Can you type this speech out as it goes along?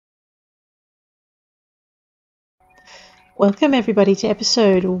Welcome everybody to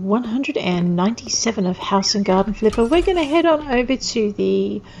episode 197 of House and Garden Flipper. We're going to head on over to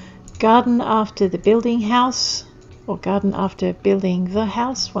the garden after the building house, or garden after building the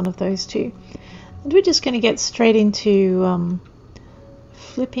house, one of those two. And we're just going to get straight into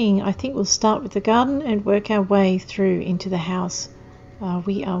flipping. I think we'll start with the garden and work our way through into the house.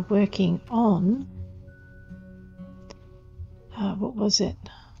 We are working on... what was it?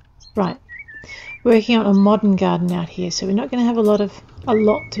 Right. Working on a modern garden out here, so we're not going to have a lot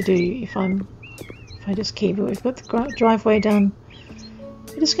to do if I just keep it. We've got the driveway done.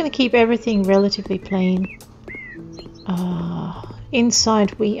 We're just going to keep everything relatively plain.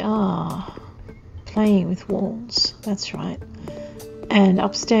 Inside we are playing with walls, that's right. And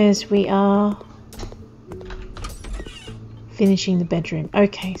upstairs we are finishing the bedroom.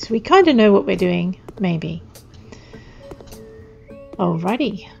 Okay, so we kind of know what we're doing, maybe.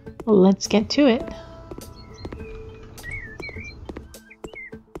 Alrighty. Well, let's get to it.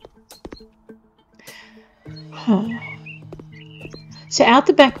 So out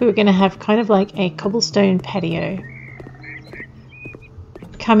the back we were going to have kind of like a cobblestone patio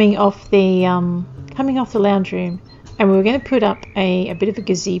coming off the lounge room, and we were going to put up a bit of a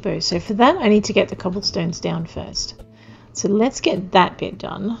gazebo. So for that I need to get the cobblestones down first. So let's get that bit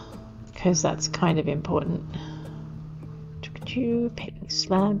done because that's kind of important. Paving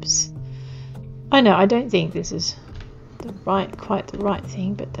slabs. I know I don't think this is quite the right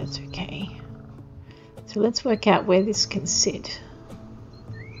thing, but that's okay. So let's work out where this can sit.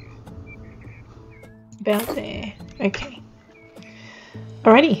 About there. Okay.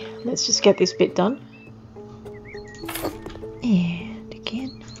 Alrighty, let's just get this bit done. And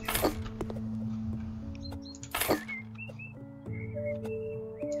again.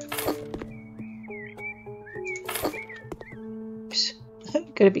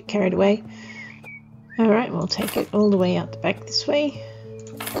 Got a bit carried away. Alright, we'll take it all the way out the back this way.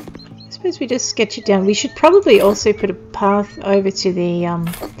 I suppose we just sketch it down. We should probably also put a path over to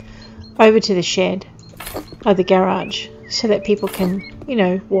the shed, or the garage, so that people can, you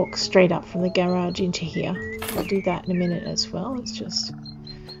know, walk straight up from the garage into here. We'll do that in a minute as well.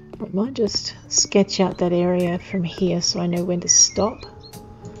 I might just sketch out that area from here so I know when to stop.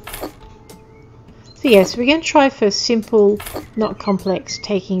 So yes, we're going to try for simple, not complex,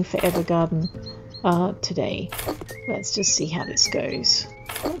 taking forever garden today. Let's just see how this goes.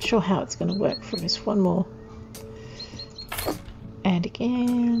 Not sure how it's going to work for us. One more. And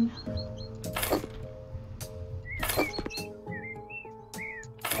again.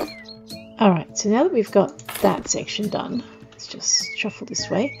 Alright, so now that we've got that section done, let's just shuffle this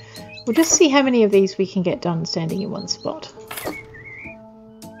way. We'll just see how many of these we can get done standing in one spot.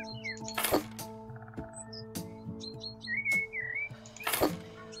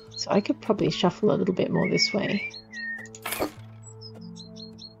 So I could probably shuffle a little bit more this way.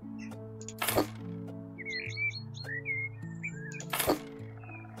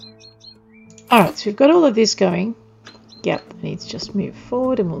 Alright, so we've got all of this going. Yep, I need to just move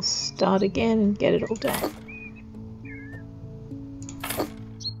forward and we'll start again and get it all done.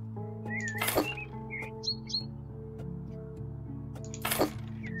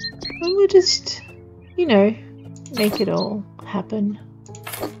 And we'll just, you know, make it all happen.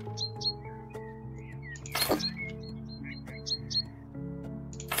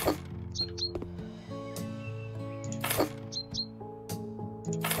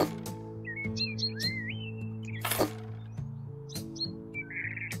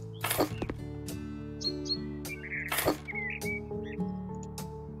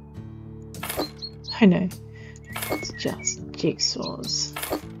 I know, it's just jigsaws.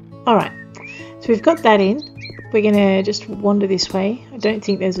 Alright, so we've got that in. We're going to just wander this way. I don't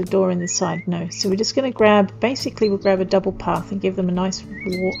think there's a door in this side, no. So we're just going to grab, basically we'll grab a double path and give them a nice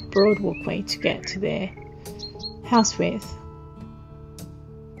broad walkway to get to their house with.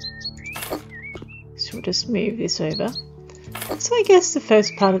 So we'll just move this over. So I guess the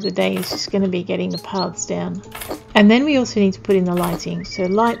first part of the day is just going to be getting the paths down. And then we also need to put in the lighting. So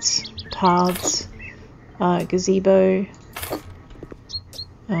lights, paths, gazebo.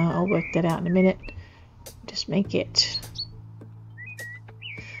 I'll work that out in a minute. Just make it,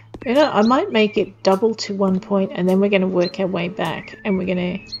 you know, I might make it double to one point and then we're going to work our way back and we're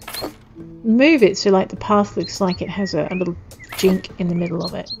going to move it so like the path looks like it has a little jink in the middle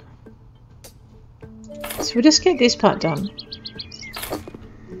of it. So we'll just get this part done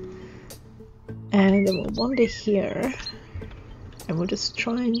and then we'll wander here and we'll just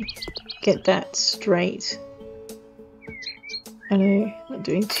try and get that straight. I know, not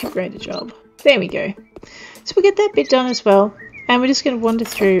doing too great a job. There we go. So we'll get that bit done as well. And we're just going to wander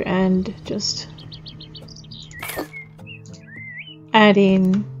through and just add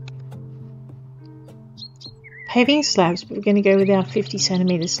in paving slabs, but we're going to go with our 50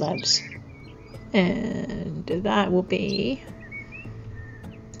 centimeter slabs. And that will be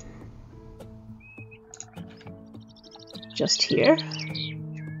just here.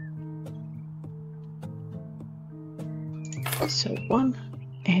 So one,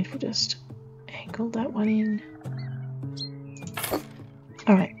 and we'll just angle that one in.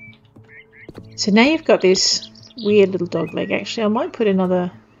 Alright, so now you've got this weird little dog leg. Actually, I might put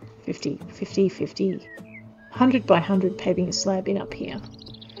another 50, 100 by 100 paving slab in up here.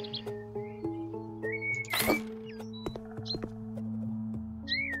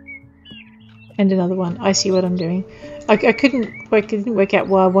 And another one. I see what I'm doing. I didn't work out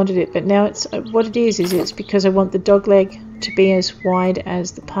why I wanted it, but now it's what it is it's because I want the dog leg to be as wide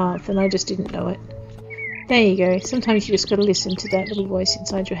as the path, and I just didn't know it. There you go. Sometimes you just got to listen to that little voice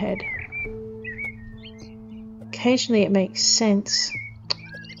inside your head. Occasionally it makes sense.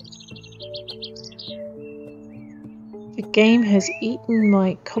 The game has eaten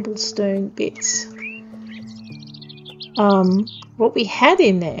my cobblestone bits. What we had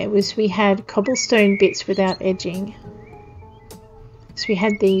in there was we had cobblestone bits without edging. So we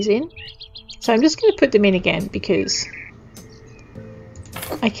had these in. So I'm just going to put them in again because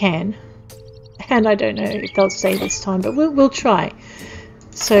I can. And I don't know if they'll stay this time, but we'll try.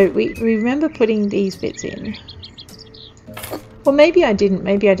 So we remember putting these bits in. Well, maybe I didn't.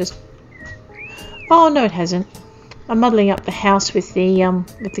 Maybe I just... Oh, no, it hasn't. I'm muddling up the house with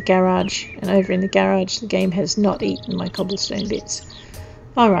the garage, and over in the garage the game has not eaten my cobblestone bits.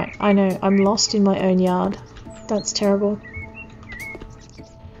 Alright, I know, I'm lost in my own yard. That's terrible.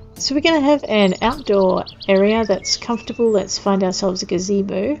 So we're going to have an outdoor area that's comfortable. Let's find ourselves a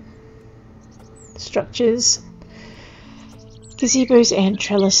gazebo. Structures. Gazebos and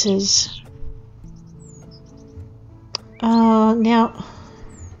trellises. Now...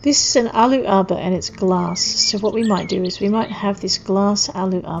 This is an alu arbor and it's glass, so what we might do is we might have this glass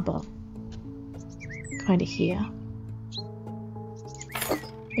alu arbor kind of here.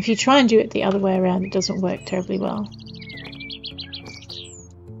 If you try and do it the other way around, it doesn't work terribly well.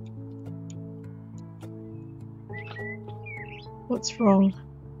 What's wrong?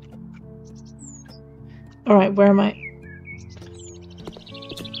 Alright, where am I?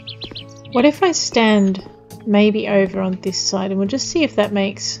 What if I stand... maybe over on this side, and we'll just see if that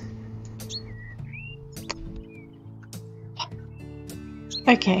makes...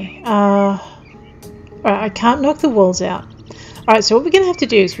 Okay, alright, I can't knock the walls out. Alright, so what we're going to have to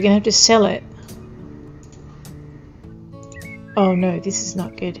do is we're going to have to sell it. Oh no, this is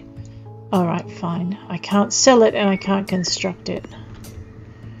not good. Alright, fine. I can't sell it and I can't construct it.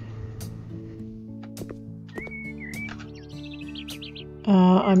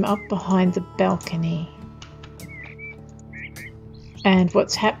 I'm up behind the balcony. And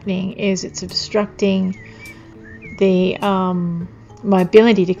what's happening is it's obstructing the my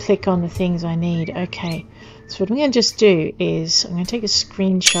ability to click on the things I need. Okay, so what I'm going to just do is I'm going to take a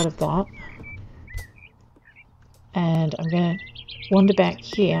screenshot of that, and I'm going to wander back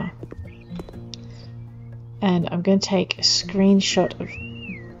here, and I'm going to take a screenshot of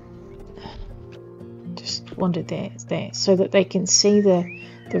just wander there, so that they can see the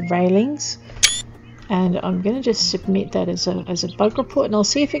railings. And I'm going to just submit that as a bug report, and I'll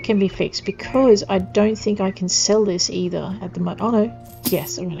see if it can be fixed, because I don't think I can sell this either at the moment. Oh no,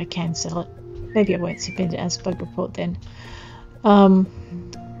 yes, I mean, I can sell it. Maybe I won't submit it as a bug report then.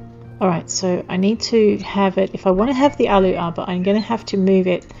 Alright, so I need to have it, if I want to have the alu arbor, I'm going to have to move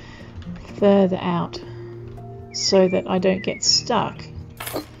it further out so that I don't get stuck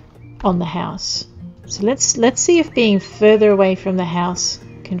on the house. So let's see if being further away from the house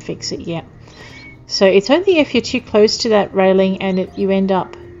can fix it. Yeah. So it's only if you're too close to that railing and you end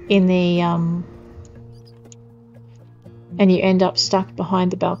up in the and you end up stuck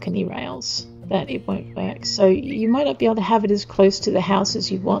behind the balcony rails that it won't work. So you might not be able to have it as close to the house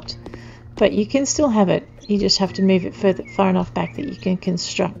as you want, but you can still have it. You just have to move it far enough back that you can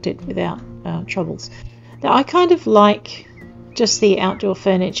construct it without troubles. Now I kind of like just the outdoor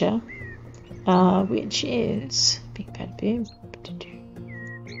furniture, which is big bad boom.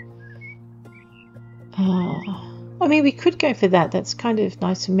 I mean, we could go for that. That's kind of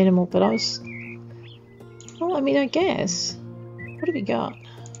nice and minimal, but well, I mean, I guess. What do we got?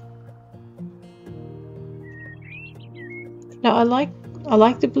 No, I like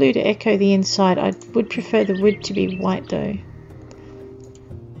the blue to echo the inside. I would prefer the wood to be white though.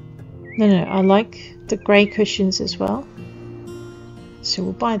 No, I like the grey cushions as well. So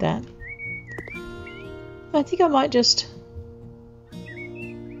we'll buy that. I think I might just...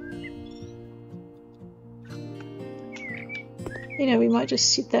 you know, we might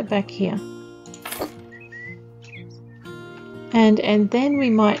just sit that back here. And then we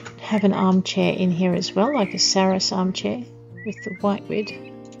might have an armchair in here as well, like a Saris armchair with the whitewood.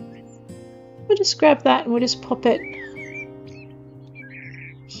 We'll just grab that and we'll just pop it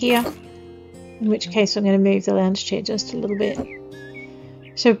here. In which case I'm going to move the lounge chair just a little bit.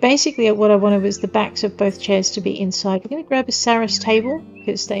 So basically what I wanted was the backs of both chairs to be inside. We're going to grab a Saris table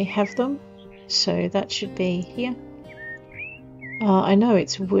because they have them. So that should be here. I know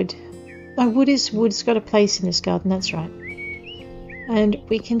it's wood. Oh, wood's got a place in this garden, that's right. And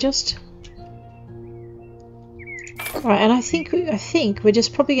we can just... Alright, and I think we're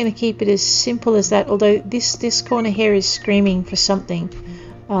just probably going to keep it as simple as that, although this corner here is screaming for something.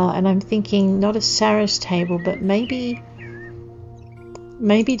 And I'm thinking not a Saris table, but maybe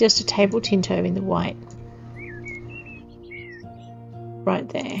just a table tinto in the white. Right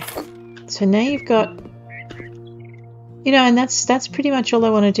there. So now you've got... You know, and that's pretty much all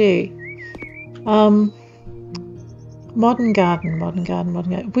I want to do. Modern garden.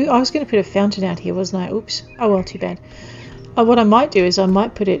 I was going to put a fountain out here, wasn't I? Oops. Oh well, too bad. What I might do is I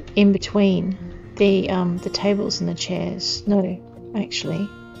might put it in between the tables and the chairs. No, actually.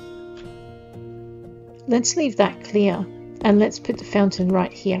 Let's leave that clear and let's put the fountain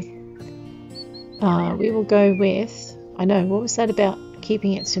right here. We will go with... I know, what was that about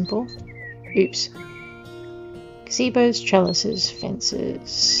keeping it simple? Oops. Gazebos, trellises,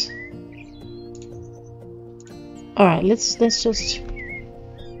 fences... Alright, let's just...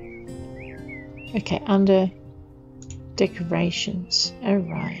 Okay, under decorations.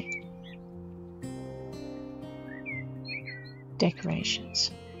 Alright.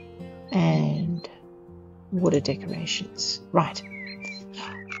 Decorations. And water decorations. Right.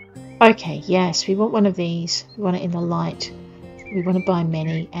 Okay, yes, we want one of these. We want it in the light. We want to buy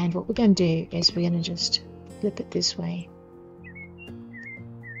many. And what we're going to do is we're going to just flip it this way.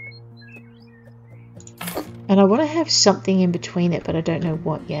 And I want to have something in between it, but I don't know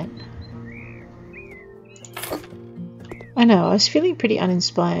what yet. I know, I was feeling pretty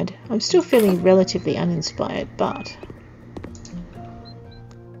uninspired. I'm still feeling relatively uninspired, but...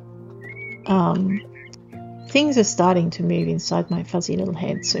 things are starting to move inside my fuzzy little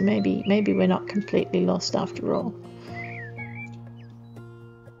head, so maybe we're not completely lost after all.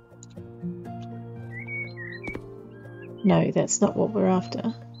 No, that's not what we're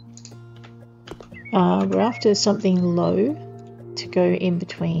after. We're after something low to go in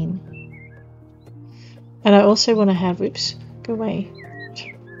between. And I also want to have... Whoops, go away.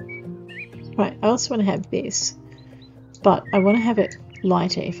 Right, I also want to have this. But I want to have it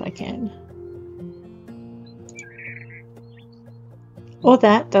lighter if I can. Or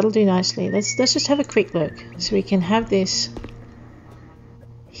that'll do nicely. Let's just have a quick look. So we can have this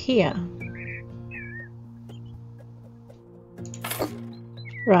here.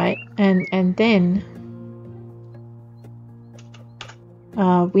 Right, and then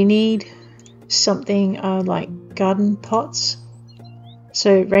we need something like garden pots.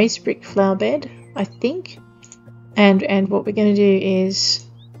 So raised brick flower bed, I think. And what we're going to do is...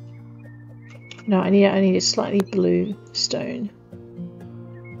 No, I need a slightly blue stone.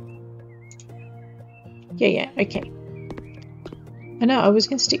 Yeah, okay. I know, I was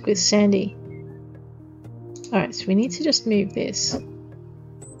going to stick with sandy. Alright, so we need to just move this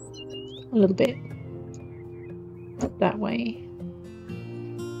a little bit that way.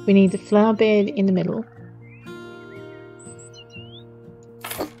 We need the flower bed in the middle.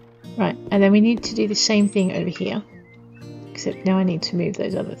 Right, and then we need to do the same thing over here. Except now I need to move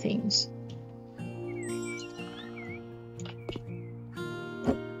those other things.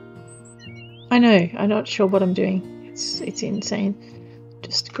 I know, I'm not sure what I'm doing. It's insane.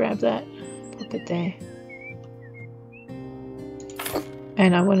 Just grab that, pop it there.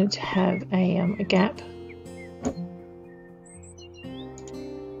 And I wanted to have a gap.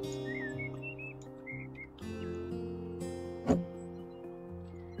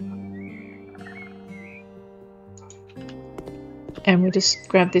 And we'll just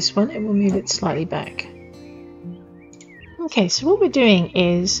grab this one and we'll move it slightly back. Okay, so what we're doing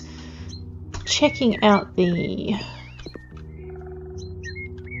is checking out the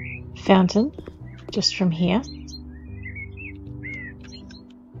fountain just from here.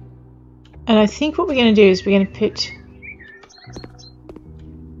 And I think what we're going to do is we're going to put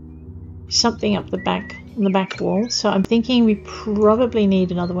something up the back, on the back wall. So I'm thinking we probably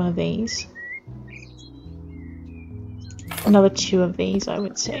need another one of these. Another 2 of these, I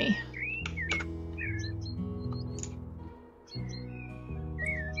would say.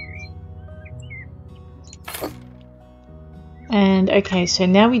 And okay, so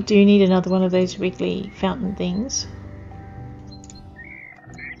now we do need another one of those wiggly fountain things.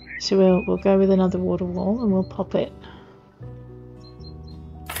 So we'll go with another water wall and we'll pop it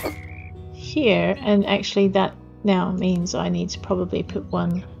here, and actually that now means I need to probably put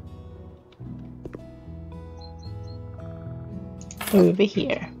one over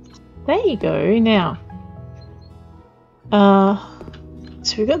here. There you go. Now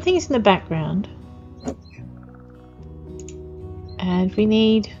so we've got things in the background and we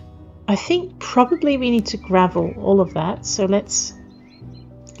need, I think probably we need to gravel all of that, so let's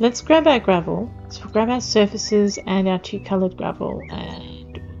grab our gravel. So we'll grab our surfaces and our 2 coloured gravel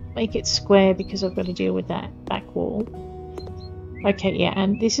and make it square because I've got to deal with that back wall. Okay, yeah,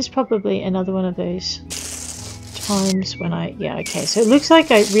 and this is probably another one of those times when yeah, okay, so it looks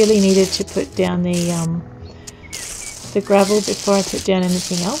like I really needed to put down the gravel before I put down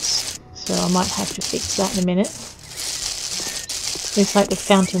anything else, so I might have to fix that in a minute. Looks like the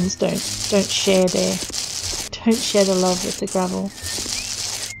fountains don't share the love with the gravel.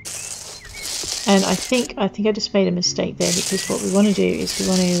 And I think I just made a mistake there, because what we want to do is we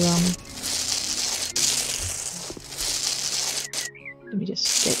want to let me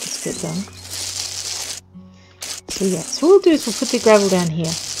just get this bit done. So yeah, so what we'll do is we'll put the gravel down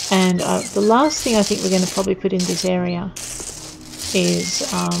here, and the last thing I think we're going to probably put in this area is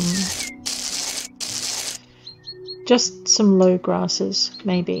just some low grasses,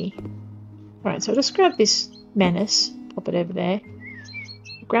 maybe. Right, so I'll just grab this menace, pop it over there,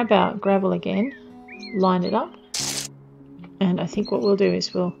 grab our gravel again, line it up, and I think what we'll do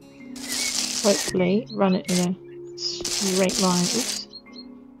is we'll hopefully run it in a straight line, oops,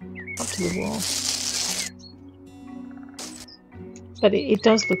 up to the wall. But it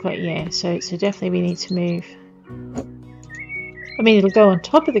does look like, yeah, so definitely we need to move. I mean, it'll go on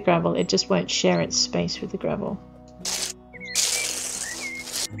top of the gravel, it just won't share its space with the gravel.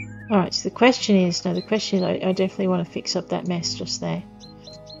 Alright, so the question is I definitely want to fix up that mess just there.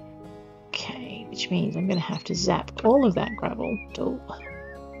 Okay, which means I'm going to have to zap all of that gravel.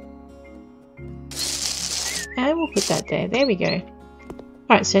 And we'll put that there. There we go.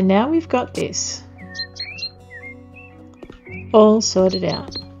 Alright, so now we've got this all sorted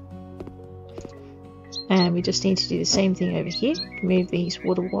out. And we just need to do the same thing over here. Remove these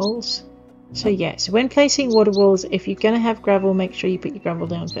water walls. So yeah, so when placing water walls, if you're going to have gravel, make sure you put your gravel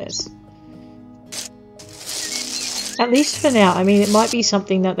down first. At least for now. I mean, it might be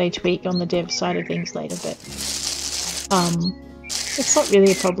something that they tweak on the dev side of things later, but it's not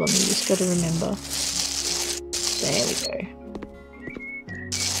really a problem. You just got to remember. There we go.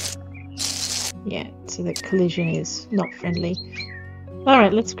 Yeah, so the collision is not friendly.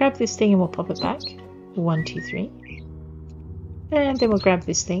 Alright, let's grab this thing and we'll pop it back. 1, 2, 3. And then we'll grab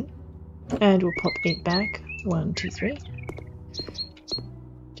this thing. And we'll pop it back. 1, 2, 3.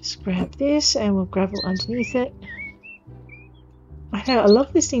 Just grab this and we'll gravel underneath it. I know, I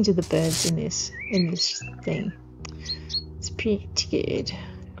love listening to the birds in this thing. It's pretty good.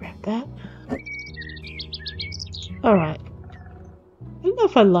 Grab that. Alright. I don't know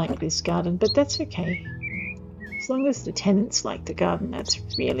if I like this garden, but that's okay. As long as the tenants like the garden, that's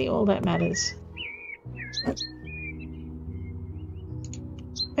really all that matters.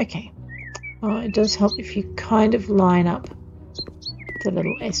 Okay. Oh, it does help if you kind of line up the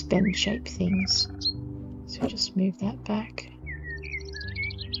little S-bend shape things. So just move that back.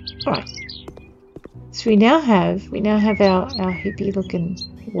 Alright. So we now have our hippie looking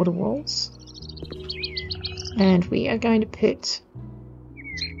water walls. And we are going to put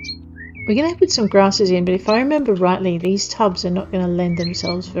some grasses in, but if I remember rightly, these tubs are not going to lend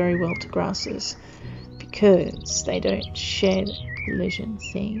themselves very well to grasses because they don't share the collision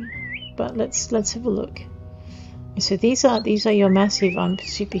thing. But let's have a look. So these are your massive,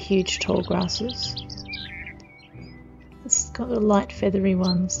 super huge tall grasses. It's got the light feathery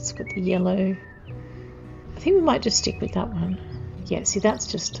ones. It's got the yellow. I think we might just stick with that one. Yeah, see, that's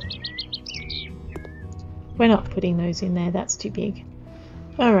just... We're not putting those in there. That's too big.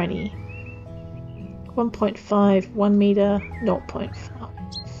 Alrighty. 1.5, 1 meter, 0.5.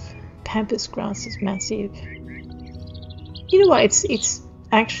 Pampas grass is massive. You know what? It's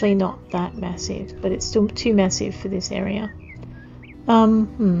actually not that massive, but it's still too massive for this area.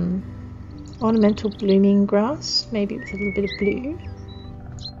 Ornamental blooming grass, maybe with a little bit of blue.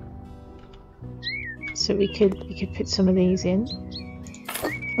 So we could put some of these in.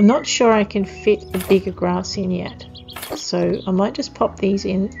 I'm not sure I can fit a bigger grass in yet, so I might just pop these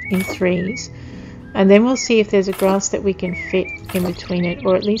in threes, and then we'll see if there's a grass that we can fit in between it,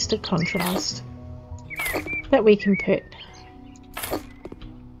 or at least a contrast that we can put.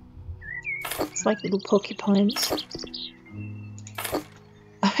 It's like little porcupines.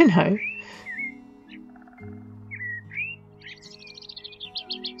 I know.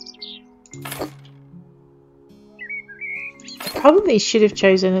 probably should have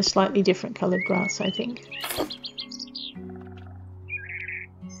chosen a slightly different coloured grass, I think.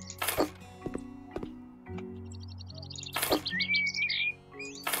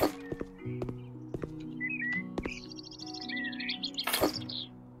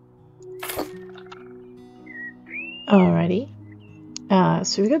 Alrighty.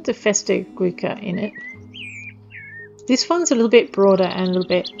 So we've got the Festa Guica in it. This one's a little bit broader and a little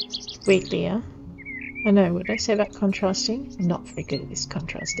bit weaklier. I know, what did I say about contrasting? I'm not very good at this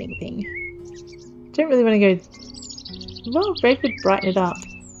contrasting thing. Don't really want to go... Well, red would brighten it up.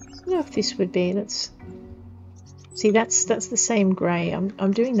 I don't know if this would be. Let's... See, that's the same grey.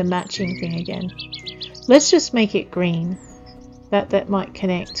 I'm doing the matching thing again. Let's just make it green. That might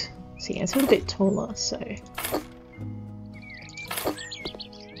connect. See, it's a little bit taller, so...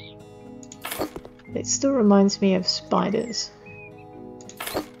 It still reminds me of spiders.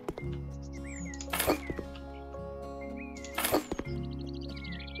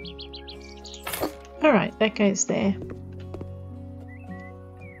 Alright, that goes there.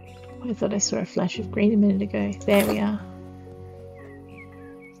 I thought I saw a flash of green a minute ago. There we are.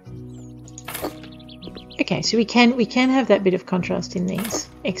 Okay, so we can have that bit of contrast in these.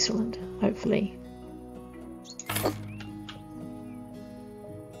 Excellent, hopefully.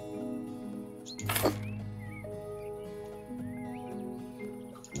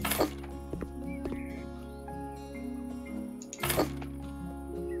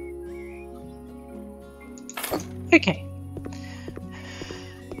 Okay.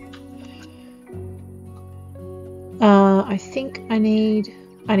 I think I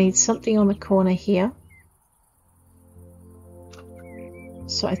need something on the corner here.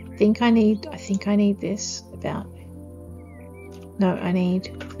 So I think I need this about. No, I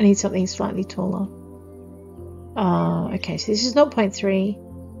need something slightly taller. Okay, so this is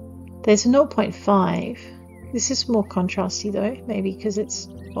 0.3. There's a 0.5. This is more contrasty though, maybe because it's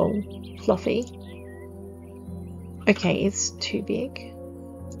all fluffy. Okay, it's too big.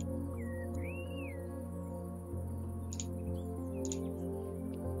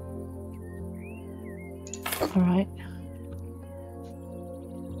 Alright.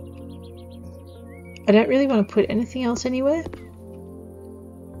 I don't really want to put anything else anywhere.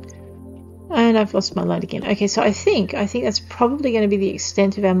 And I've lost my light again. Okay, so I think that's probably going to be the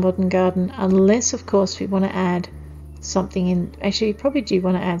extent of our modern garden, unless of course we want to add something in. Actually, we probably do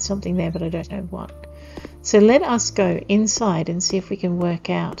want to add something there, but I don't know what. So let us go inside and see if we can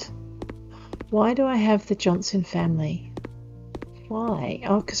work out. Why do I have the Johnson family? Why?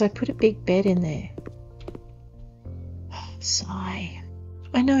 Oh, because I put a big bed in there. Oh, sigh.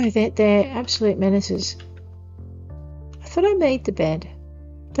 I know that they're absolute menaces. I thought I made the bed.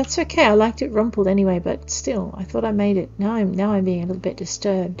 That's okay. I liked it rumpled anyway, but still, I thought I made it. Now I'm being a little bit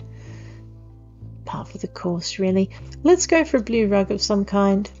disturbed. Par for the course, really. Let's go for a blue rug of some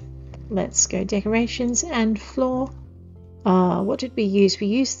kind. Let's go decorations and floor. What did we use? We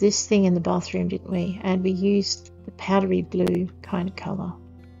used this thing in the bathroom, didn't we? And we used the powdery blue kind of colour.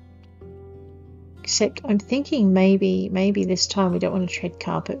 Except I'm thinking maybe this time we don't want a tread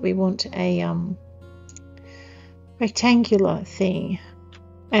carpet. We want a rectangular thing.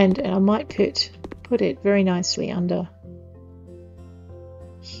 And I might put it very nicely under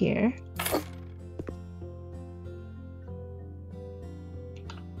here.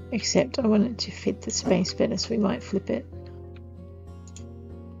 Except I want it to fit the space better, so we might flip it.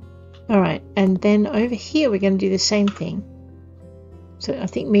 Alright, and then over here we're going to do the same thing. So I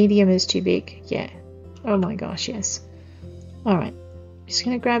think medium is too big. Yeah. Oh my gosh, yes. Alright. Just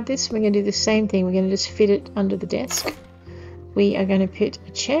going to grab this and we're going to do the same thing. We're going to just fit it under the desk. We are going to put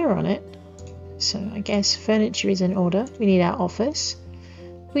a chair on it. So I guess furniture is in order. We need our office.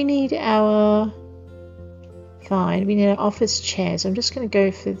 We need our... Fine, we need our office chairs. I'm just going to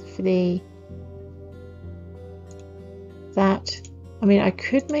go for that. I mean, I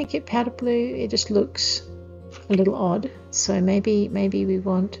could make it powder blue. It just looks a little odd. So maybe we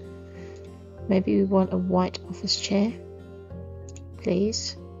want a white office chair.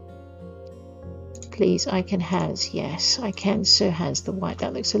 Please. Please, I can has. Yes, I can. So has the white.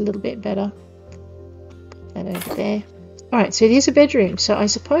 That looks a little bit better. Put that over there. Alright, so it is a bedroom. So I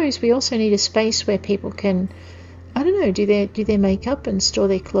suppose we also need a space where people can, I don't know, do their makeup and store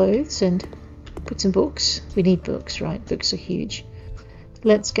their clothes and put some books. We need books, right? Books are huge.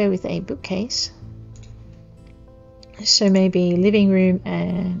 Let's go with a bookcase. So maybe living room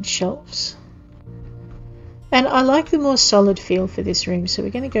and shelves. And I like the more solid feel for this room, so we're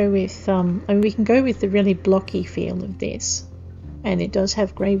going to go with, I mean, we can go with the really blocky feel of this. And it does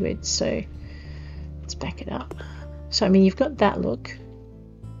have grey wood, so let's back it up. So, I mean, you've got that look.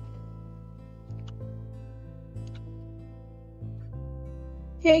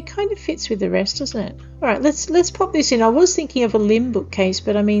 Yeah, it kind of fits with the rest, doesn't it? All right, let's pop this in. I was thinking of a limb bookcase,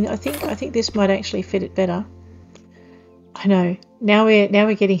 but I mean, I think this might actually fit it better. I know. Now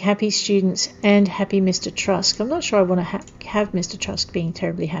we're getting happy students and happy Mr. Trusk. I'm not sure I want to have Mr. Trusk being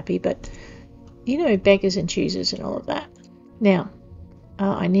terribly happy, but you know, beggars and choosers and all of that. Now,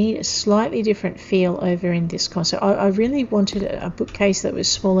 I need a slightly different feel over in this console. I really wanted a bookcase that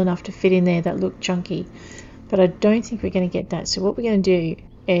was small enough to fit in there that looked chunky, but I don't think we're going to get that. So what we're going to do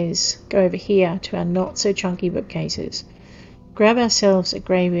is go over here to our not so chunky bookcases, grab ourselves a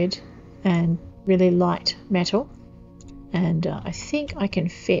greywood and really light metal, and I think I can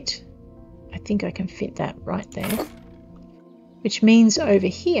fit that right there, which means over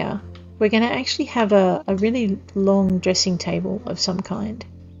here we're going to actually have a really long dressing table of some kind.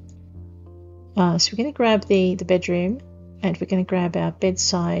 So we're going to grab the bedroom, and we're going to grab our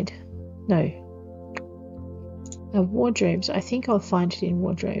bedside, no, our wardrobes. I think I'll find it in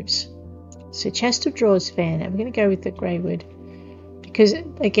wardrobes. So chest of drawers fair. Now we're going to go with the greywood because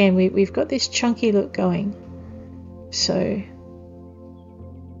again we've got this chunky look going. So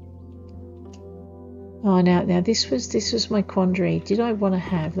now this was my quandary. Did I want to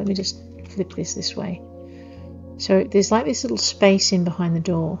have? Let me just flip this way. So there's like this little space in behind the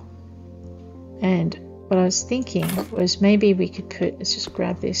door, and what I was thinking was maybe we could put. Let's just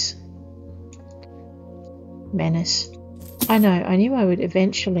grab this. Menace. I knew I would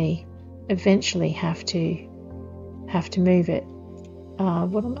eventually have to move it.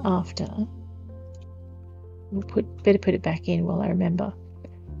 What I'm after, better put it back in while I remember,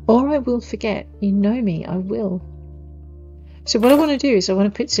 or I will forget. You know me, I will. So what I want to do is I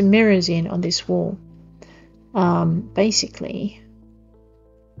want to put some mirrors in on this wall, basically,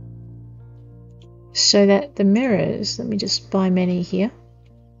 so that the mirrors. Let me just buy many here.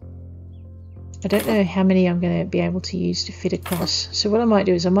 I don't know how many I'm going to be able to use to fit across. So what I might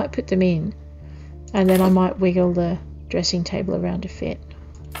do is I might put them in, and then I might wiggle the dressing table around to fit.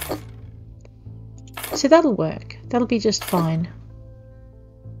 So that'll work. That'll be just fine.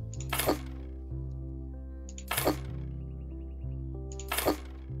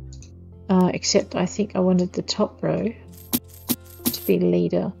 Except I think I wanted the top row to be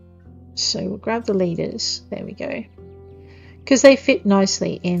leader. So we'll grab the leaders. There we go. Because they fit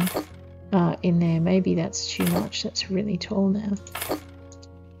nicely in there. Maybe that's too much. That's really tall now.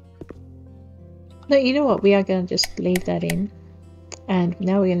 No, you know what? We are going to just leave that in. And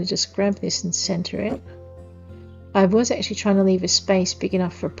now we're going to just grab this and center it. I was actually trying to leave a space big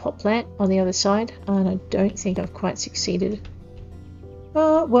enough for a pot plant on the other side, and I don't think I've quite succeeded.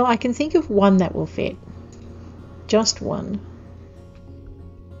 Well, I can think of one that will fit. Just one.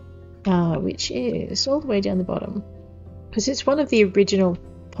 Which is all the way down the bottom. Because it's one of the original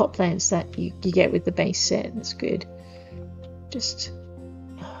pot plants that you get with the base set. That's good. Just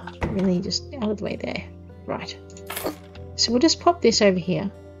really just out of the way there. Right. So we'll just pop this over here.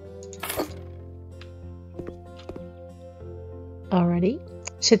 Alrighty.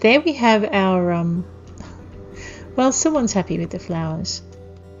 So there we have our well, someone's happy with the flowers.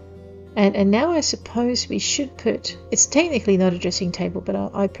 And now I suppose we should put, it's technically not a dressing table, but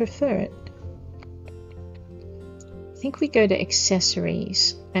I prefer it. I think we go to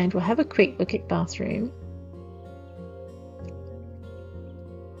accessories and we'll have a quick look at bathroom.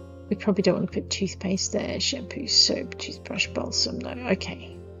 We probably don't want to put toothpaste there, shampoo, soap, toothbrush, balsam. No,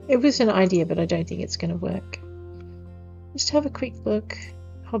 okay. It was an idea, but I don't think it's going to work. Just have a quick look.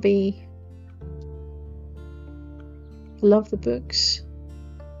 Hobby. Love the books.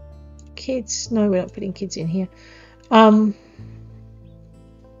 Kids. No, we're not putting kids in here.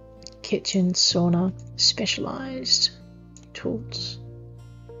 Kitchen, sauna, specialized tools.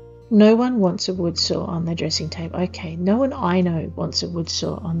 No one wants a wood saw on their dressing table. Okay, no one I know wants a wood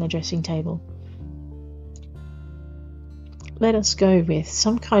saw on their dressing table. Let us go with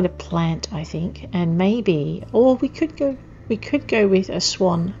some kind of plant, I think, and maybe, or we could go with a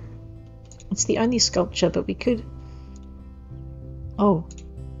swan. It's the only sculpture, but we could. Oh.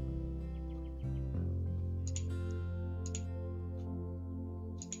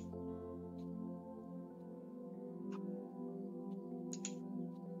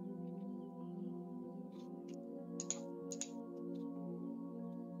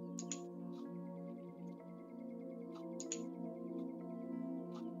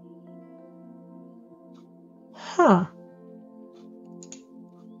 Huh.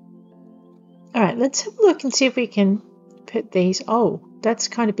 Alright, let's have a look and see if we can put these. Oh, that's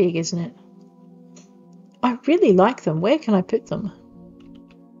kind of big, isn't it? I really like them. Where can I put them?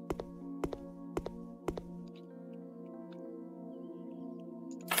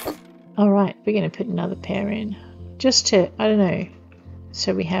 Alright, we're going to put another pair in. Just to, I don't know.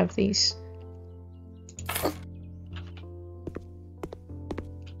 So we have these.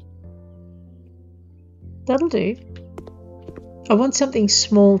 That'll do. I want something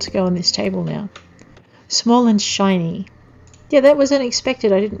small to go on this table now. Small and shiny. Yeah, that was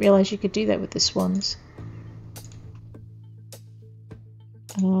unexpected. I didn't realize you could do that with the swans.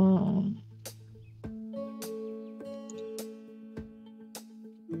 Well,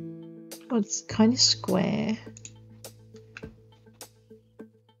 it's kind of square.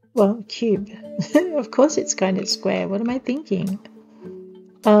 Well, cube. Of course it's kind of square. What am I thinking?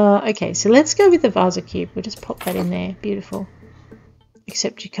 Okay, so let's go with the Vasa cube. We'll just pop that in there. Beautiful.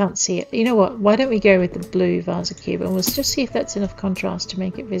 Except you can't see it. You know what? Why don't we go with the blue Vasa cube and we'll just see if that's enough contrast to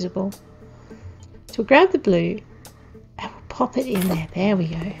make it visible. So we'll grab the blue and we'll pop it in there. There we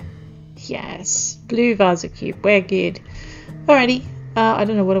go. Yes. Blue Vasa cube. We're good. Alrighty. I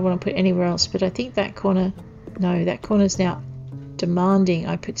don't know what I want to put anywhere else, but I think that corner... No, that corner's now demanding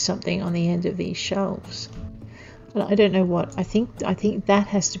I put something on the end of these shelves. But I don't know what. I think that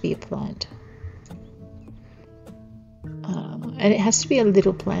has to be a plant. And it has to be a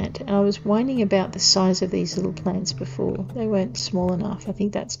little plant. And I was whining about the size of these little plants before. They weren't small enough. I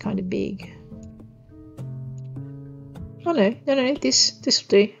think that's kind of big. Oh no, this will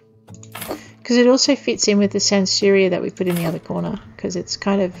do. Because it also fits in with the sansevieria that we put in the other corner. Because it's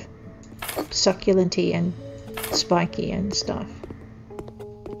kind of succulent-y and spiky and stuff.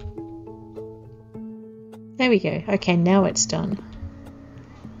 There we go. Okay, now it's done.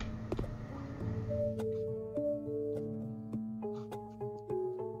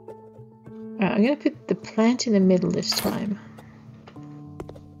 Alright, I'm going to put the plant in the middle this time.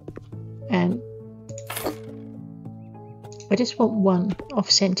 And I just want one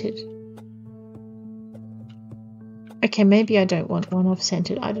off-centered. Okay, maybe I don't want one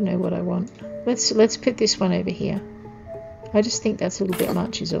off-centered. I don't know what I want. Let's put this one over here. I just think that's a little bit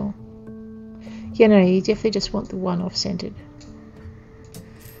much is all. Yeah, no, you definitely just want the one off-centered.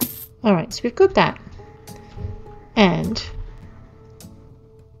 Alright, so we've got that. And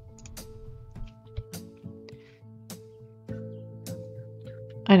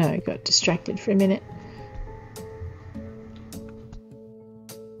I know I got distracted for a minute.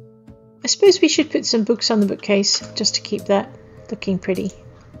 I suppose we should put some books on the bookcase just to keep that looking pretty.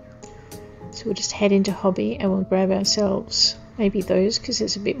 So we'll just head into hobby and we'll grab ourselves maybe those because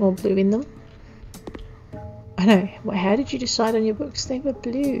there's a bit more blue in them. I know. Well, how did you decide on your books? They were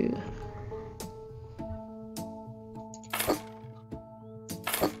blue.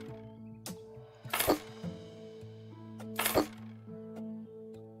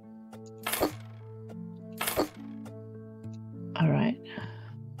 Alright.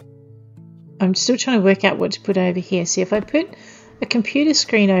 I'm still trying to work out what to put over here. See, if I put a computer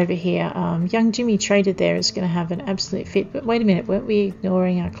screen over here, young Jimmy Trader there is going to have an absolute fit. But wait a minute, weren't we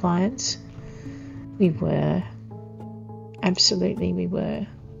ignoring our clients? We were. Absolutely we were.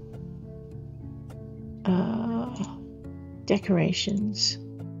 Decorations.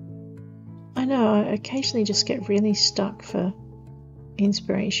 I know, I occasionally just get really stuck for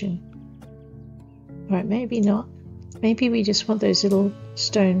inspiration. Right, maybe not. Maybe we just want those little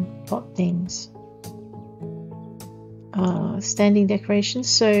stone pot things. Standing decorations,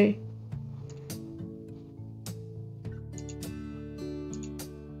 so...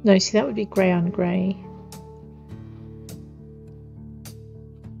 No, see, that would be grey on grey.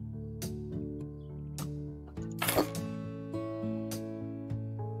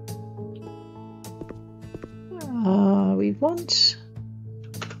 We want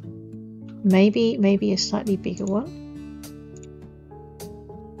maybe a slightly bigger one.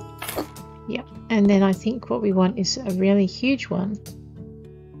 Yep, and then I think what we want is a really huge one.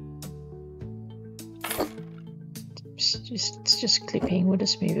 It's just clipping. We'll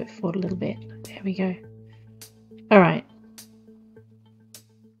just move it forward a little bit. There we go. All right.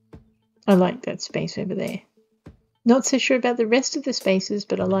 I like that space over there. Not so sure about the rest of the spaces,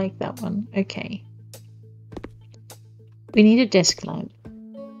 but I like that one. Okay. We need a desk lamp.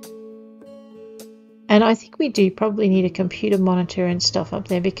 And I think we do probably need a computer monitor and stuff up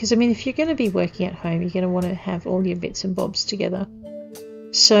there because, I mean, if you're going to be working at home, you're going to want to have all your bits and bobs together.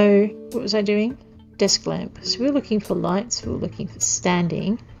 So, what was I doing? Desk lamp. So we were looking for lights, we were looking for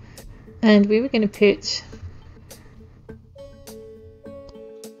standing, and we were going to put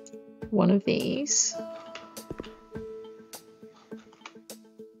one of these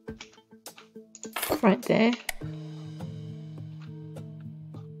right there.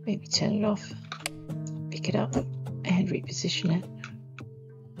 Maybe turn it off, pick it up and reposition it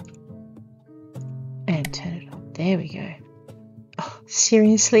and turn it on. There we go. Oh,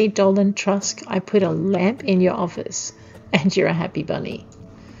 seriously, Dolan Trusk, I put a lamp in your office. And you're a happy bunny.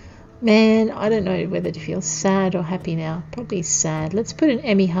 Man, I don't know whether to feel sad or happy now. Probably sad. Let's put an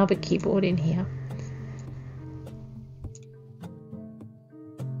Emmy Harbor keyboard in here.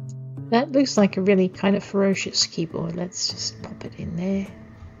 That looks like a really kind of ferocious keyboard. Let's just pop it in there.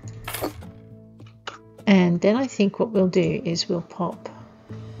 And then I think what we'll do is we'll pop,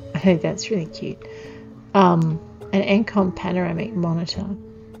 I know that's really cute, an Encom panoramic monitor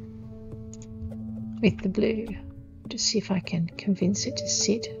with the blue. Just see if I can convince it to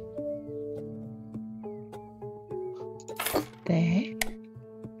sit there.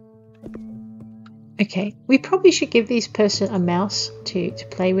 Okay, we probably should give this person a mouse to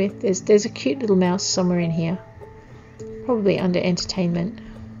play with. There's a cute little mouse somewhere in here, probably under entertainment.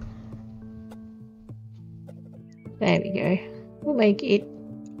 There we go. We'll make it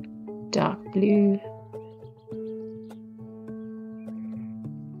dark blue.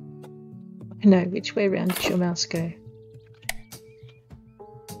 No, which way around does your mouse go?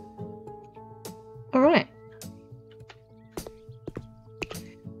 Alright.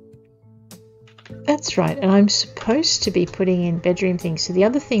 That's right, and I'm supposed to be putting in bedroom things. So the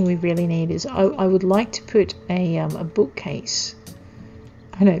other thing we really need is I would like to put a bookcase.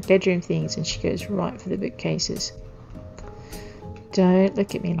 I know, bedroom things, and she goes right for the bookcases. Don't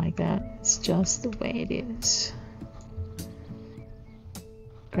look at me like that. It's just the way it is.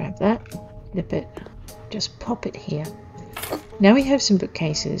 Grab that, flip it, just pop it here. Now we have some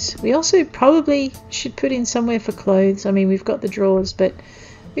bookcases. We also probably should put in somewhere for clothes. I mean, we've got the drawers, but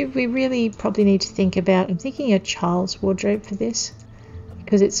we really probably need to think about, I'm thinking a child's wardrobe for this,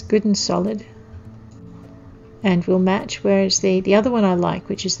 because it's good and solid and will match, whereas the other one I like,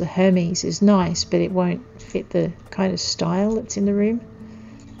 which is the Hermes, is nice, but it won't fit the kind of style that's in the room.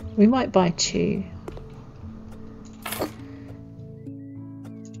 We might buy two.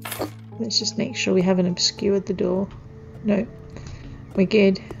 Let's just make sure we haven't obscured the door. No, we're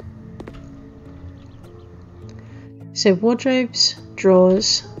good. So wardrobes,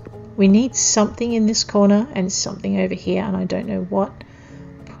 drawers, we need something in this corner and something over here, and I don't know what.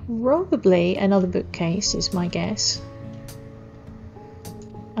 Probably another bookcase is my guess,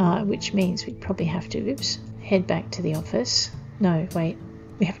 which means we probably have to head back to the office. No, wait,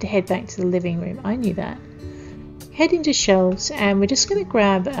 we have to head back to the living room. I knew that. Head into shelves, and we're just going to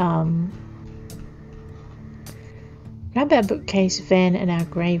grab our bookcase, Van, and our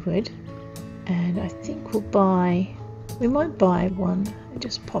grey wood, and I think we might buy one and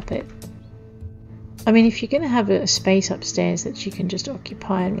just pop it. I mean, if you're going to have a space upstairs that you can just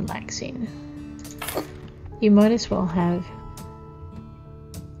occupy and relax in, you might as well have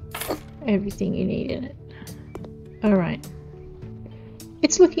everything you need in it. Alright.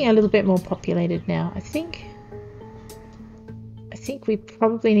 It's looking a little bit more populated now. I think we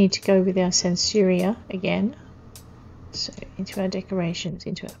probably need to go with our Sansevieria again. So into our decorations,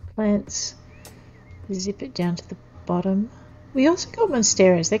 into our plants, zip it down to the bottom. We also got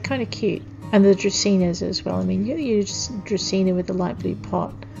monsteras, they're kind of cute, and the dracaenas as well. I mean, you use dracaena with the light blue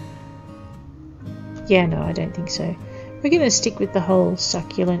pot. Yeah, no, I don't think so. We're going to stick with the whole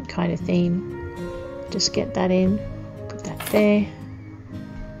succulent kind of theme. Just get that in, put that there,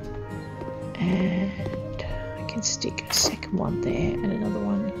 and I can stick a second one there and another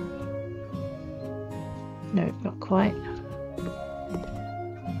one. No, not quite.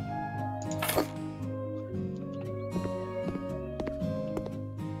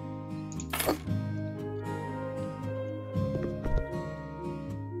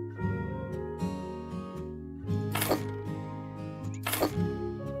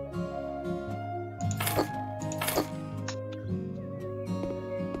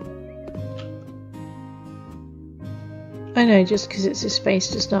 I know, just because it's a space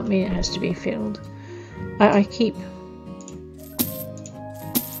does not mean it has to be filled. I keep...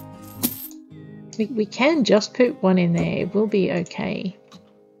 We can just put one in there, it will be okay.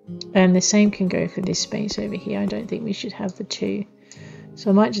 And the same can go for this space over here. I don't think we should have the two.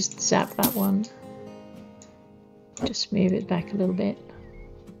 So I might just zap that one. Just move it back a little bit.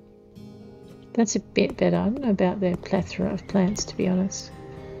 That's a bit better. I don't know about the plethora of plants, to be honest.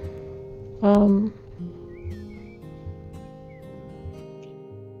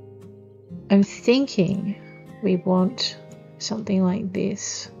 I'm thinking we want something like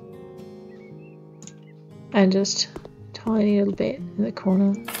this, and just tiny little bit in the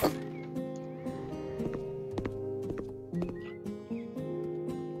corner.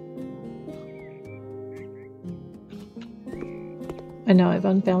 I know I've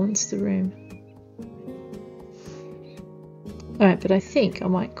unbalanced the room. Alright, but I think I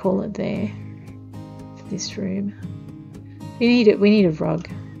might call it there for this room. We need a rug.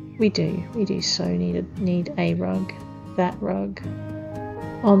 We do so need a rug. that rug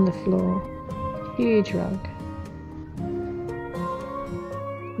on the floor. Huge rug.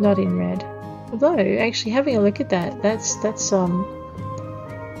 Not in red. Although, actually having a look at that, that's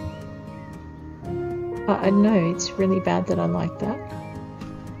I know it's really bad that I like that.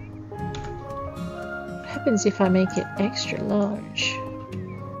 What happens if I make it extra large?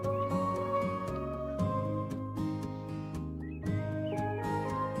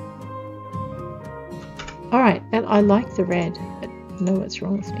 Alright, and I like the red. I don't know what's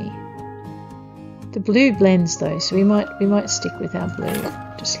wrong with me. The blue blends though, so we might stick with our blue.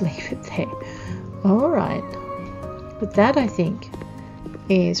 Just leave it there. Alright. But that, I think,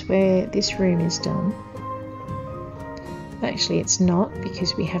 is where this room is done. Actually, it's not,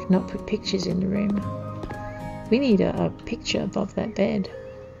 because we have not put pictures in the room. We need a picture above that bed.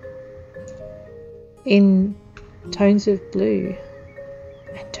 In tones of blue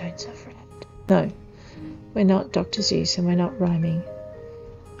and tones of red. No, we're not Dr. Zeus and we're not rhyming.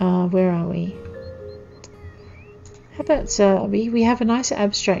 Where are we? How about we have a nice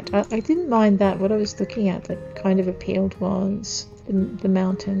abstract. I didn't mind that. What I was looking at that kind of appealed was the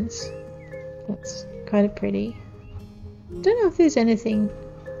mountains. That's kind of pretty. Don't know if there's anything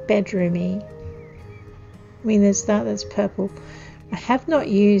bedroomy. I mean, there's that's purple. I have not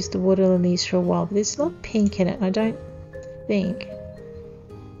used the water lilies for a while, but there's a lot of pink in it, I don't think.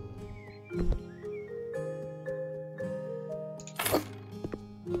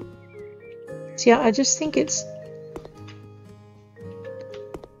 So yeah, I just think it's...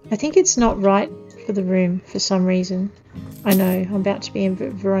 I think it's not right for the room for some reason. I know, I'm about to be in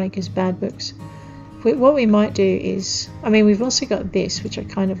Veronica's bad books. What we might do is... I mean, we've also got this, which I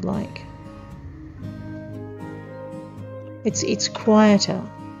kind of like. It's quieter.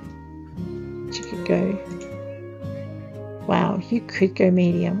 But you could go... Wow, you could go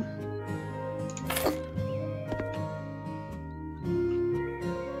medium.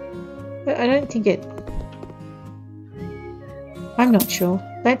 But I don't think it... I'm not sure.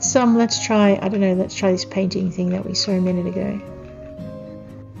 Let's try, I don't know, let's try this painting thing that we saw a minute ago.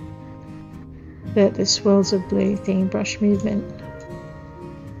 The swirls of blue thing, brush movement.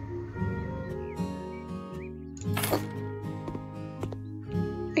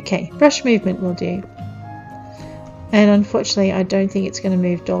 Okay, brush movement will do. And unfortunately, I don't think it's going to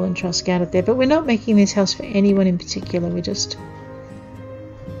move Doll and Trusk out of there. But we're not making this house for anyone in particular. We're just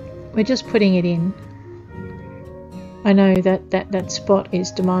putting it in. I know that spot is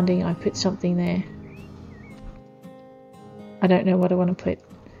demanding I put something there. I don't know what I want to put.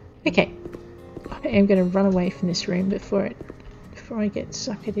 Okay, I am going to run away from this room before I get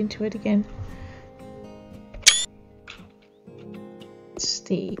suckered into it again. It's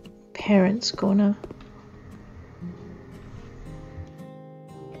the parents' corner.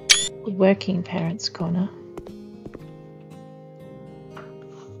 The working parents' corner.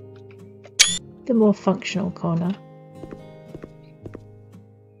 The more functional corner.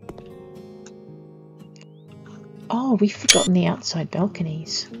 Oh, we've forgotten the outside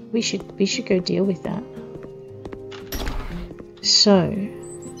balconies. We should go deal with that. So,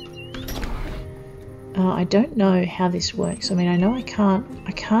 I don't know how this works. I mean, I know I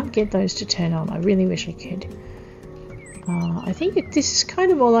can't get those to turn on. I really wish I could. I think this is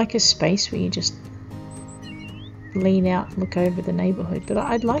kind of more like a space where you just lean out and look over the neighbourhood. But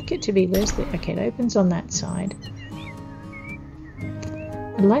I'd like it to be okay, it opens on that side.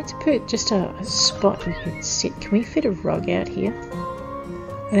 I'd like to put just a spot we could sit. Can we fit a rug out here?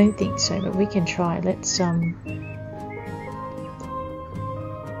 I don't think so, but we can try. Let's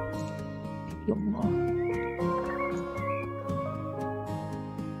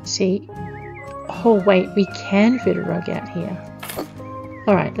see. Oh wait, we can fit a rug out here.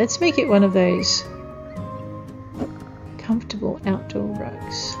 Alright, let's make it one of those comfortable outdoor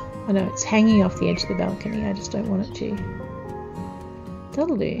rugs. I know it's hanging off the edge of the balcony, I just don't want it to.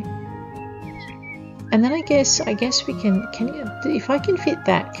 That'll do. And then I guess we can if I can fit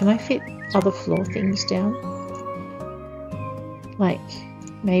that, can I fit other floor things down? Like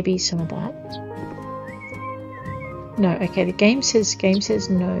maybe some of that? No, okay, the game says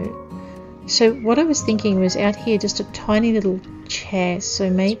no. So what I was thinking was out here just a tiny little chair, so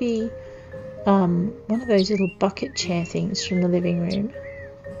maybe one of those little bucket chair things from the living room.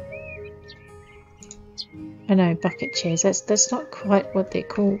 I know, bucket chairs, that's not quite what they're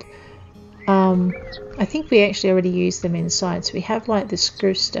called. I think we actually already used them inside, so we have like the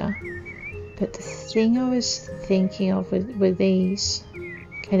screwster. But the thing I was thinking of were these.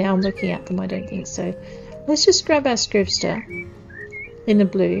 Okay, now I'm looking at them, I don't think so. Let's just grab our screwster in the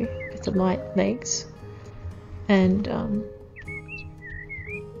blue with the light legs. And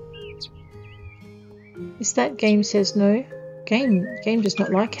Is that game says no? Game does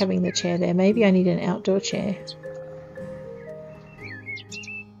not like having the chair there. Maybe I need an outdoor chair.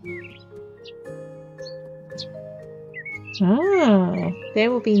 Ah,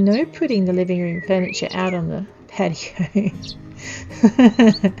 there will be no putting the living room furniture out on the patio.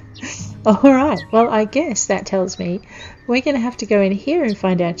 Alright, well I guess that tells me we're going to have to go in here and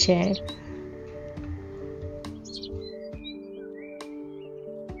find our chair.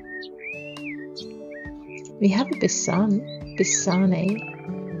 We have a Bisane.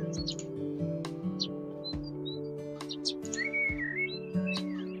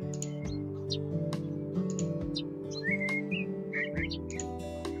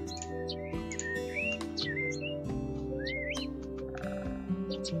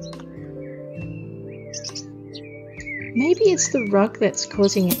 Maybe it's the rug that's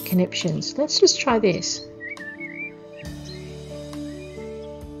causing it conniptions. Let's just try this.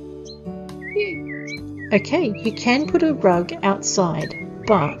 Okay, you can put a rug outside,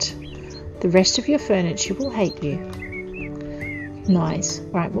 but the rest of your furniture will hate you. Nice.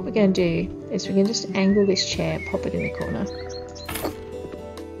 Right, what we're going to do is we're going to just angle this chair, pop it in the corner.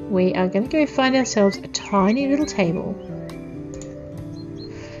 We are going to go find ourselves a tiny little table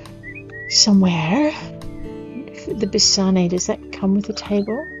somewhere. The Bisane, does that come with a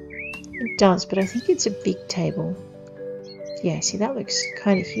table? It does, but I think it's a big table. Yeah, see, that looks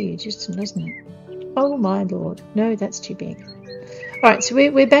kind of huge, doesn't it? Oh my lord. No, that's too big. Alright, so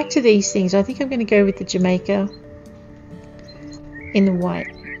we're back to these things. I think I'm going to go with the Jamaica in the white.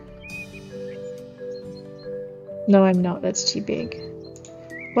 No, I'm not. That's too big.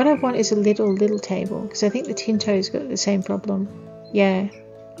 What I want is a little table, because I think the Tinto's got the same problem. Yeah.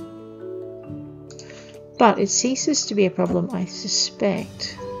 But it ceases to be a problem, I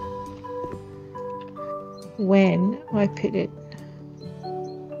suspect, when I put it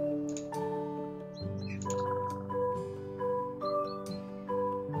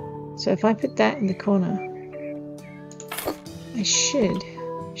so if I put that in the corner, I should.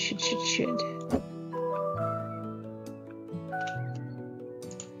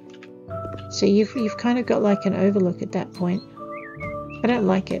 So you've kind of got like an overlook at that point. I don't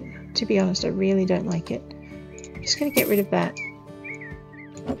like it. To be honest, I really don't like it. I'm just going to get rid of that.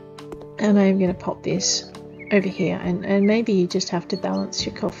 And I'm going to pop this over here. And maybe you just have to balance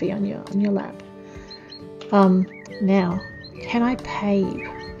your coffee on your lap. Now, can I pave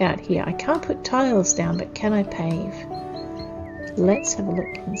out here? I can't put tiles down, but can I pave? Let's have a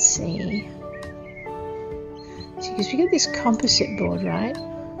look and see. Because we got this composite board, right?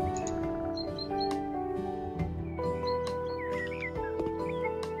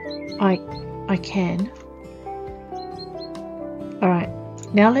 I can. Alright,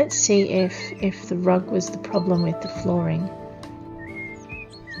 now let's see if the rug was the problem with the flooring.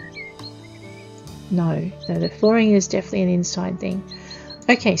 No, the flooring is definitely an inside thing.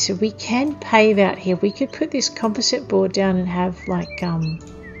 Okay, so we can pave out here. We could put this composite board down and have like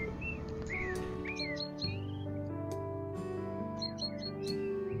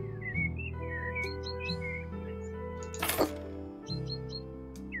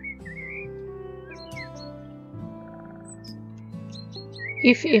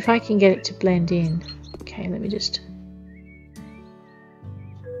if I can get it to blend in. Okay, let me just.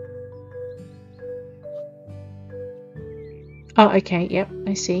 Oh, okay, yep,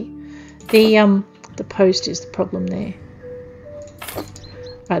 I see. The post is the problem there.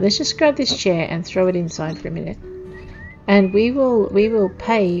 Right, let's just grab this chair and throw it inside for a minute, and we will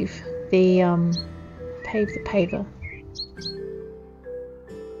pave the paver.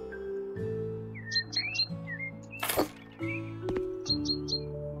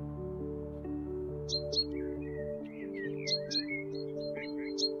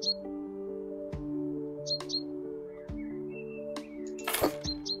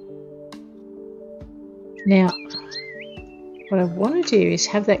 Now, what I want to do is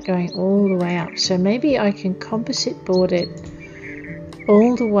have that going all the way up. So maybe I can composite board it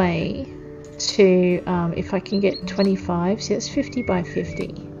all the way to, if I can get 25, see that's 50 by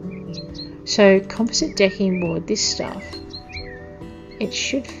 50. So composite decking board, this stuff, it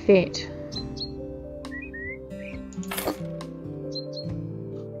should fit.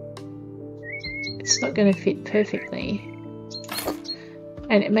 It's not going to fit perfectly.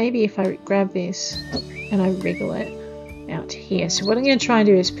 And maybe if I grab this and I wriggle it out to here. So what I'm going to try and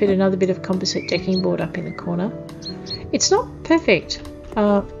do is put another bit of composite decking board up in the corner. It's not perfect,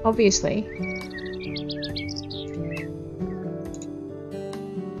 obviously.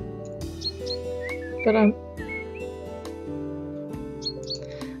 But let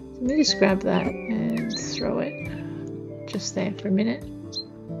me just grab that and throw it just there for a minute.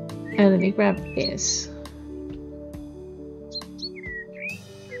 And let me grab this.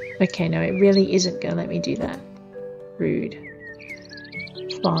 Okay, no, it really isn't going to let me do that. Rude.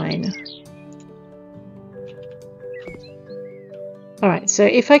 Fine. Alright, so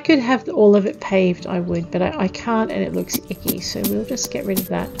if I could have all of it paved, I would, but I can't and it looks icky, so we'll just get rid of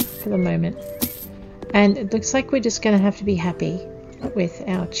that for the moment. And it looks like we're just going to have to be happy with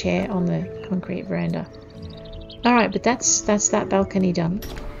our chair on the concrete veranda. Alright, but that's that balcony done.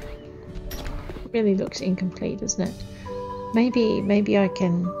 It really looks incomplete, doesn't it? Maybe I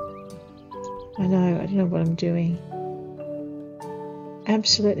can... I don't know what I'm doing.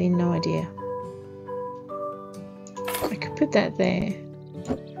 Absolutely no idea. I could put that there.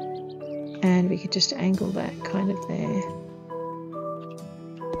 And we could just angle that kind of there.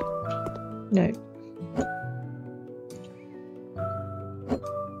 No.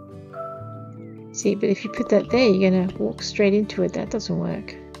 See, but if you put that there, you're going to walk straight into it. That doesn't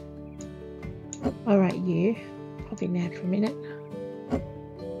work. Alright, you. Probably nap for a minute.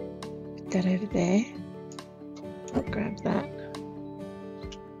 Put that over there. Grab that.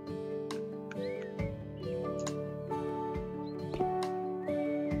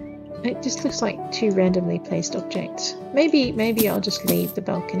 It just looks like two randomly placed objects. Maybe I'll just leave the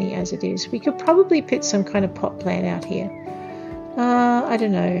balcony as it is. We could probably put some kind of pot plant out here. I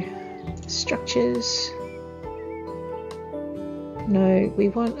don't know. Structures. No, we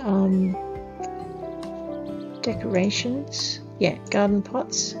want decorations. Yeah, garden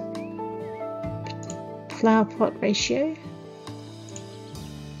pots. Flower pot ratio.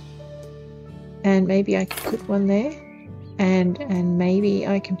 And maybe I could put one there. And maybe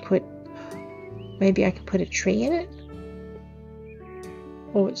I can put a tree in it,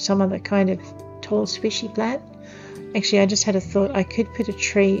 or some other kind of tall squishy plant. Actually, I just had a thought. I could put a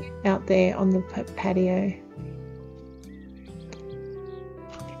tree out there on the patio,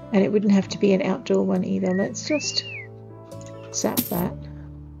 and it wouldn't have to be an outdoor one either. Let's just zap that.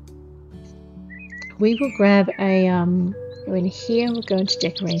 We will grab a go in here. We'll go into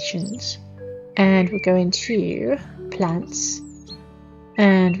decorations, and we'll go into plants,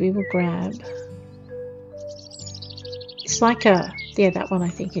 and we will grab, it's like a, yeah, that one I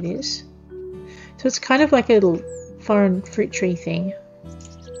think it is. So it's kind of like a little foreign fruit tree thing,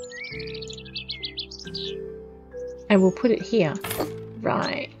 and we'll put it here,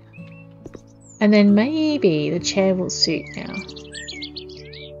 right, and then maybe the chair will suit now.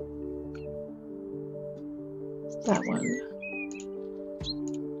 That one.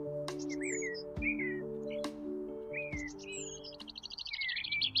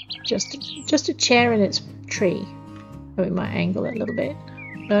 Just a chair and its tree. Oh, we might angle it a little bit.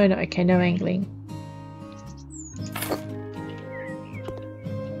 No, okay, no angling.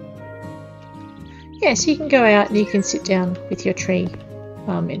 Yeah, so you can go out and you can sit down with your tree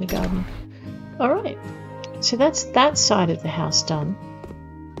in the garden. Alright, so that's that side of the house done.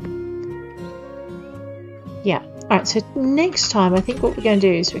 Yeah, alright, so next time I think what we're going to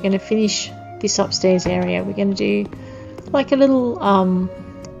do is we're going to finish this upstairs area. We're going to do like a little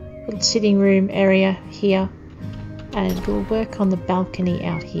sitting room area here, and we'll work on the balcony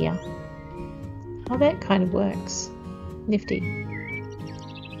out here. How that kind of works. Nifty.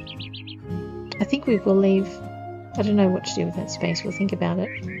 I think we will leave, I don't know what to do with that space, we'll think about it.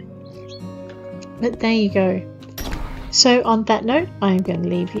 But there you go. So on that note, I am going to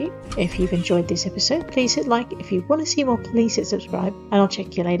leave you. If you've enjoyed this episode, please hit like. If you want to see more, please hit subscribe, and I'll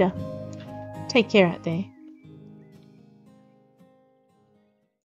check you later. Take care out there.